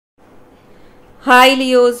Hi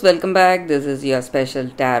Leos, welcome back. This is your special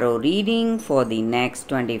tarot reading for the next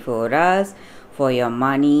 24 hours for your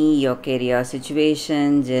money, your career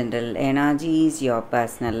situation, general energies, your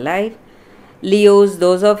personal life. Leos,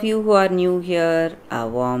 those of you who are new here, a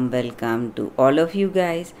warm welcome to all of you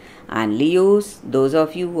guys. And Leos, those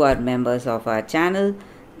of you who are members of our channel,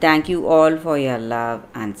 thank you all for your love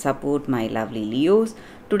and support, my lovely Leos.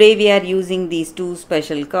 Today we are using these two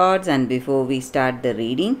special cards, and before we start the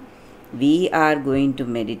reading, we are going to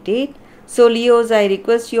meditate. So Leos, I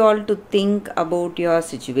request you all to think about your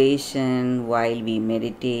situation while we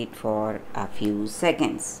meditate for a few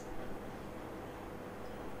seconds.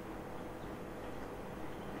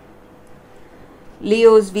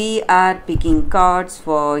 Leos, we are picking cards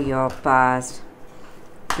for your past,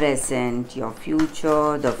 present, your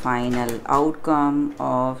future, the final outcome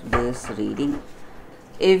of this reading.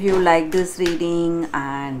 If you like this reading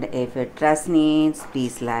and if it resonates,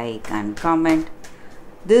 please like and comment.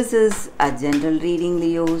 This is a general reading,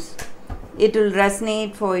 Leos. It will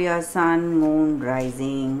resonate for your sun, moon,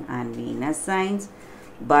 rising and Venus signs.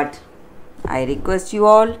 But I request you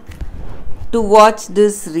all to watch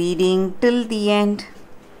this reading till the end.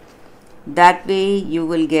 That way you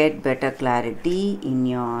will get better clarity in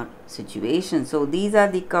your situation. So these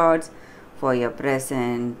are the cards for your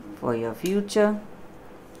present, for your future,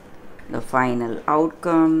 the final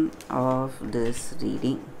outcome of this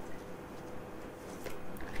reading.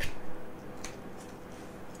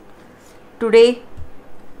 Today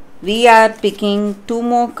we are picking two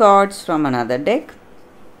more cards from another deck.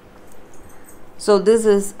 So this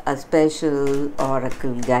is a special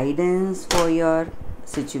oracle guidance for your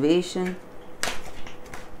situation.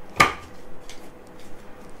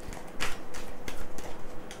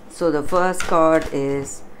 So the first card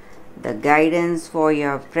is the guidance for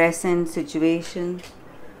your present situation.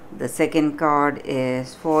 The second card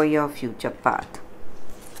is for your future path.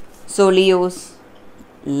 So Leos,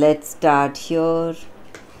 let's start here.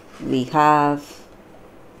 We have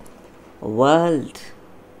world.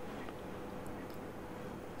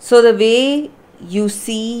 So the way you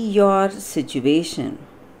see your situation,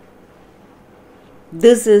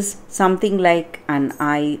 this is something like an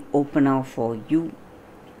eye opener for you,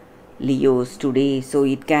 Leos, today. So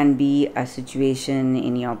it can be a situation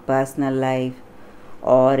in your personal life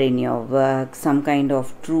or in your work. Some kind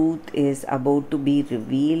of truth is about to be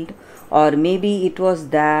revealed, or maybe it was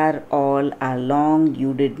there all along.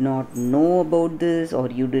 You did not know about this, or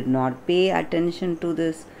you did not pay attention to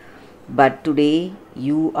this, but today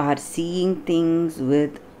you are seeing things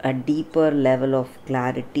with a deeper level of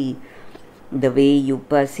clarity. The way you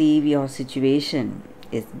perceive your situation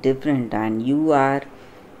is different, and you are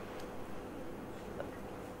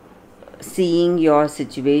seeing your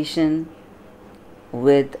situation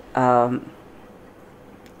with a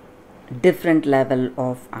different level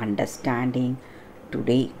of understanding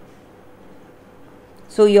today.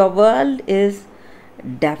 So your world is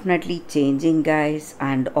definitely changing, guys,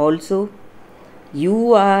 and also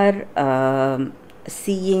you are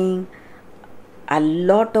seeing a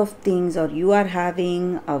lot of things, or you are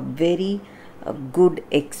having a very good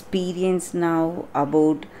experience now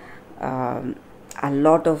about a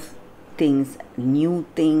lot of things, new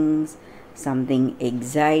things, something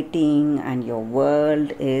exciting, and your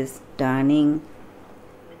world is turning,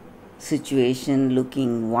 situation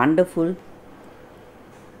looking wonderful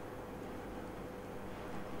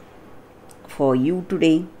for you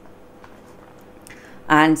today.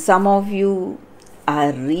 And some of you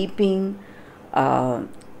are reaping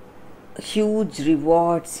huge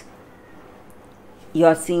rewards. You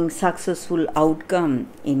are seeing successful outcome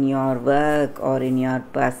in your work or in your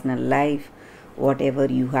personal life. Whatever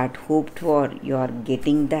you had hoped for, you are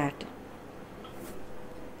getting that.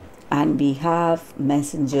 And we have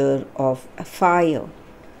messenger of fire.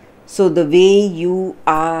 So the way you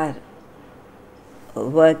are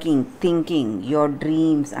working, thinking, your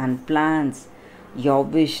dreams and plans, your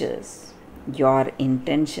wishes, your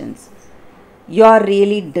intentions, you are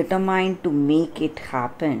really determined to make it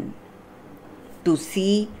happen, to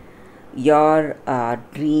see your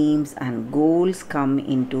dreams and goals come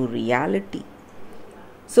into reality.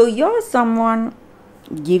 So you're someone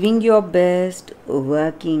giving your best,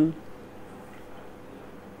 working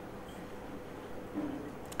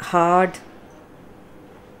hard,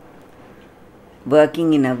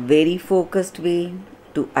 working in a very focused way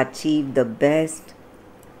to achieve the best,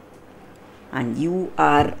 and you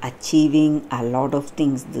are achieving a lot of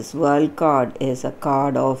things. This world card is a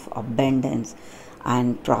card of abundance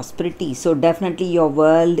and prosperity. So definitely your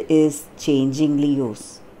world is changing,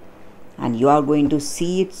 Leos, and you are going to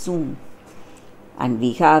see it soon. And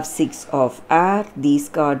we have 6 of air. These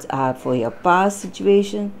cards are for your past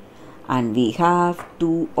situation. And we have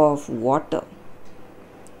 2 of water.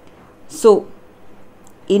 So,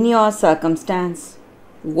 in your circumstance,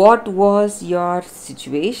 what was your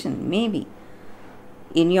situation? Maybe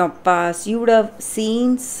in your past, you would have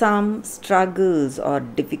seen some struggles or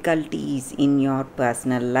difficulties in your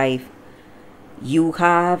personal life. You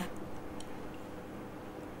have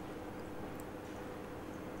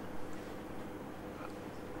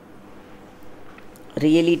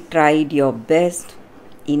really tried your best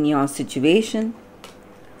in your situation.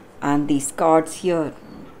 And these cards here,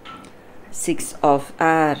 6 of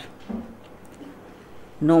air,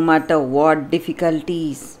 no matter what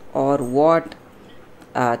difficulties or what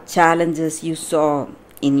challenges you saw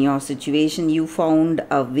in your situation, you found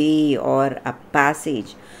a way or a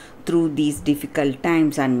passage through these difficult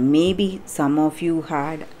times. And maybe some of you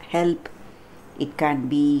had help. It can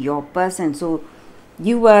be your person. So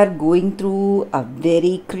you are going through a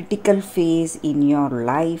very critical phase in your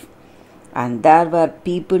life, and there were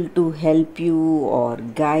people to help you or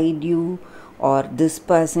guide you, or this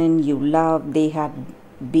person you love, they had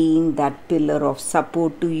been that pillar of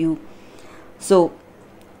support to you. So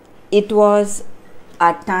it was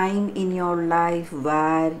a time in your life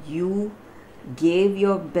where you gave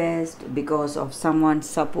your best because of someone's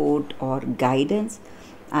support or guidance.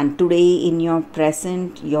 And today in your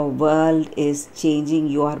present, your world is changing.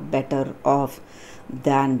 You are better off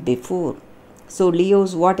than before. So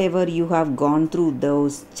Leos, whatever you have gone through,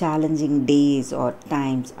 those challenging days or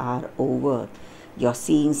times are over. You're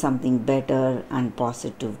seeing something better and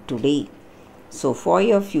positive today. So for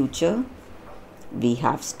your future, we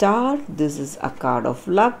have Star. This is a card of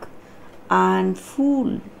luck, and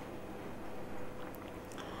Fool.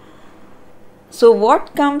 So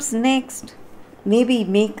what comes next? Maybe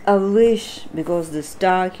make a wish, because the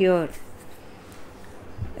star here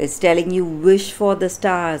is telling you wish for the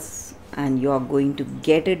stars and you are going to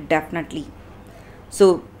get it definitely.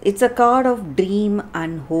 So it's a card of dream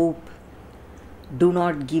and hope. Do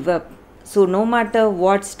not give up. So no matter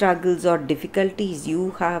what struggles or difficulties,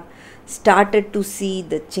 you have started to see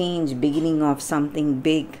the change, beginning of something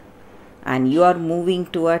big, and you are moving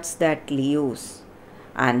towards that, Leos.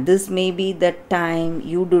 And this may be the time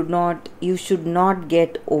you should not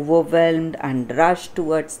get overwhelmed and rush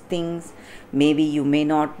towards things. Maybe you may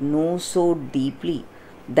not know so deeply.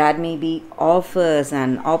 There may be offers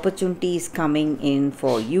and opportunities coming in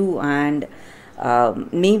for you, and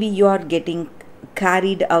maybe you are getting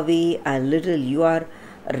carried away a little. You are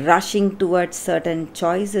rushing towards certain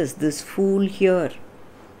choices. This Fool here,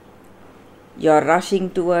 you are rushing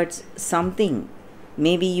towards something.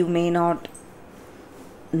 Maybe you may not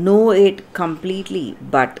know it completely,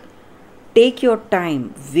 but take your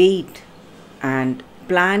time, wait, and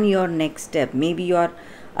plan your next step. Maybe you are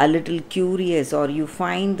a little curious, or you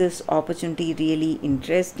find this opportunity really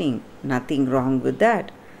interesting. Nothing wrong with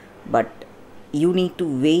that, but you need to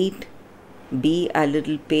wait, be a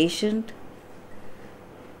little patient,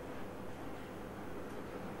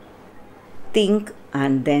 think,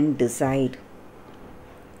 and then decide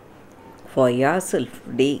for yourself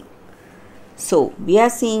today. So we are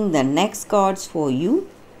seeing the next cards for you.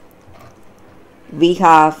 We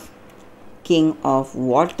have King of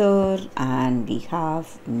Water and we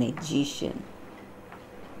have Magician.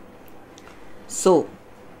 So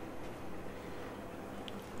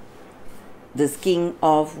this King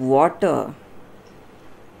of Water,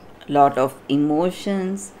 lot of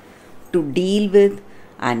emotions to deal with,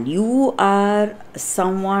 and you are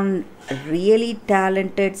someone really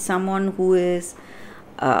talented, someone who is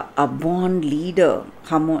a born leader,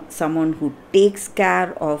 someone who takes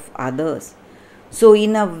care of others. So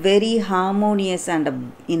in a very harmonious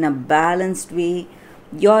and in a balanced way,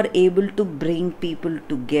 you're able to bring people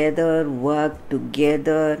together, work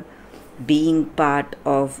together, being part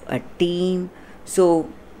of a team. So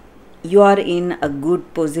you are in a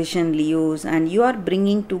good position, Leos, and you are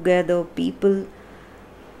bringing together people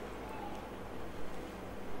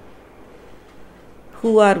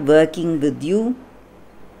who are working with you,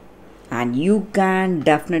 and you can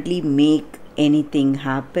definitely make anything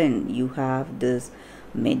happen. You have this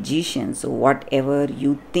Magician. So whatever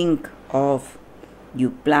you think of, you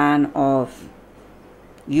plan of,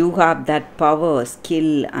 you have that power,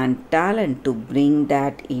 skill and talent to bring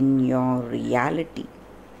that in your reality.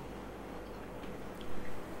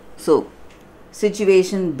 So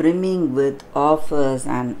situation brimming with offers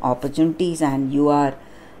and opportunities, and you are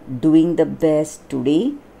doing the best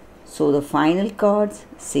today. So the final cards,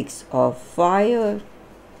 6 of Fire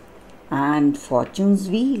and Fortune's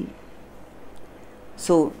Wheel.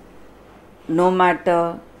 So no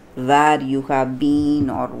matter where you have been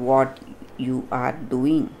or what you are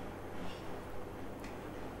doing.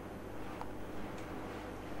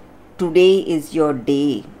 Today is your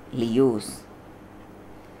day, Leos.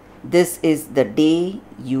 This is the day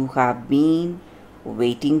you have been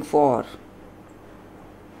waiting for.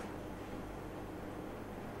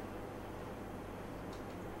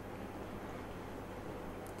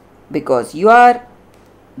 Because you are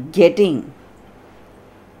getting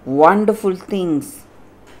wonderful things,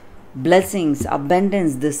 blessings,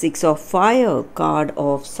 abundance. The Six of Fire, card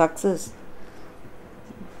of success.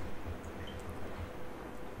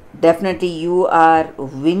 Definitely you are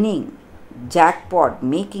winning jackpot,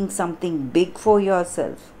 making something big for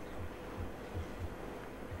yourself,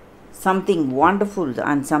 something wonderful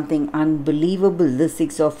and something unbelievable. The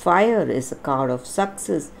Six of Fire is a card of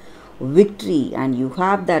success, victory, and you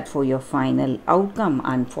have that for your final outcome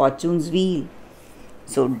and fortune's wheel.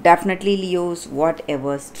 So definitely, Leos,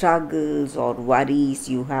 whatever struggles or worries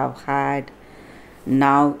you have had,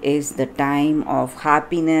 now is the time of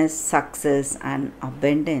happiness, success, and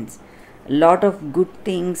abundance. A lot of good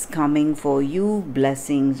things coming for you,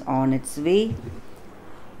 blessings on its way,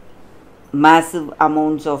 massive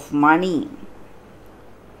amounts of money.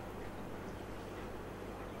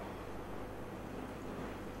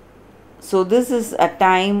 So this is a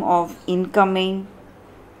time of incoming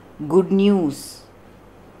good news,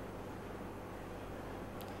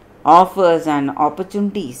 offers and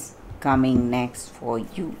opportunities coming next for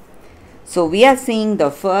you. So we are seeing the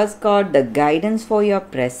first card, the guidance for your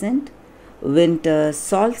present, winter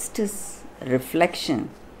solstice reflection.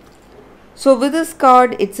 So with this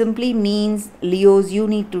card, it simply means, Leos, you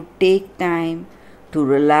need to take time to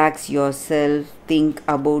relax yourself, think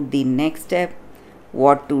about the next step,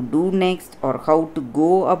 what to do next or how to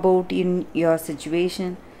go about in your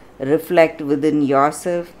situation, reflect within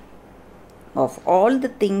yourself of all the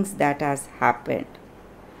things that has happened.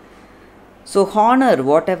 So honor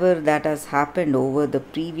whatever that has happened over the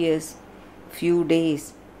previous few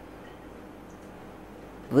days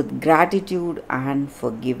with gratitude and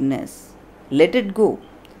forgiveness. Let it go.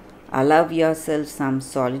 Allow yourself some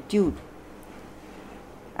solitude.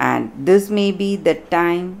 And this may be the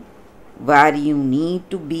time where you need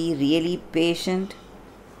to be really patient,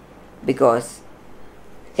 because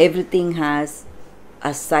everything has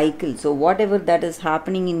a cycle. So whatever that is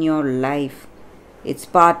happening in your life, it's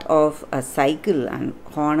part of a cycle, and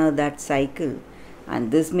honor that cycle.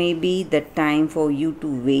 And this may be the time for you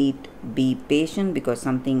to wait, be patient, because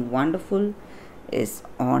something wonderful is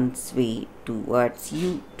on its way towards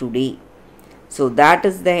you today. So that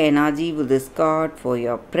is the energy with this card for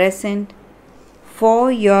your present.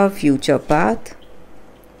 For your future path,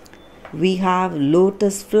 we have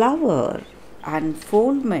lotus flower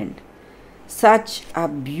unfoldment. Such a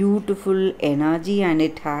beautiful energy, and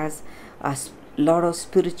it has a lot of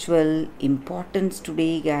spiritual importance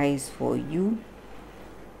today, guys, for you.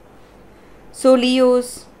 So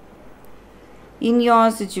Leos, in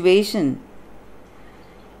your situation,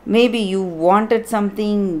 maybe you wanted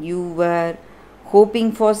something, you were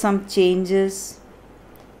hoping for some changes.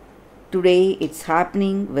 Today it's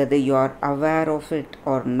happening, whether you are aware of it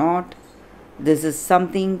or not. This is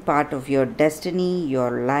something part of your destiny,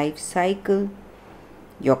 your life cycle,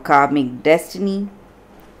 your karmic destiny.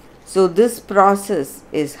 So this process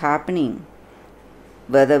is happening,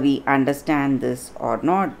 whether we understand this or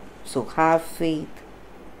not. So have faith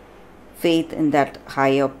in that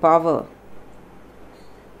higher power,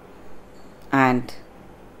 and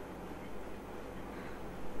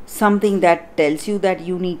something that tells you that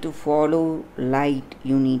you need to follow light,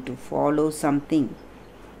 you need to follow something.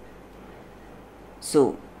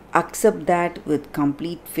 So accept that with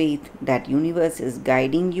complete faith that universe is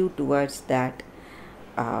guiding you towards that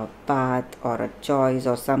path or a choice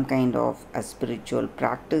or some kind of a spiritual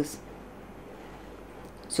practice.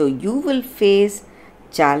 So you will face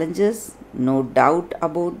challenges, no doubt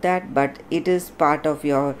about that, but it is part of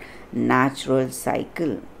your natural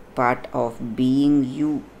cycle, part of being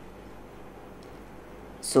you.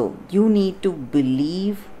 So you need to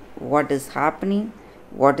believe what is happening,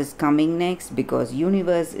 what is coming next, because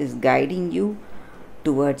universe is guiding you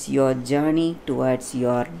towards your journey, towards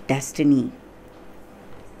your destiny.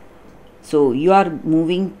 So you are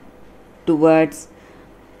moving towards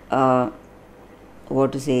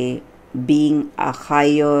being a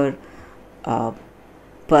higher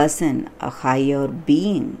person, a higher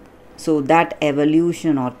being. So that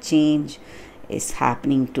evolution or change is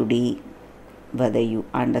happening today, whether you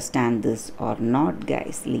understand this or not,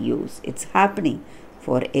 guys. Leos, it's happening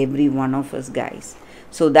for every one of us, guys.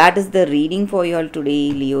 So that is the reading for you all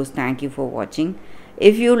today, Leos. Thank you for watching.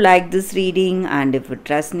 If you like this reading and if it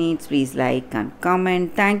resonates, please like and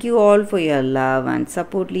comment. Thank you all for your love and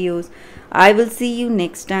support, Leos. I will see you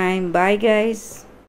next time. Bye guys.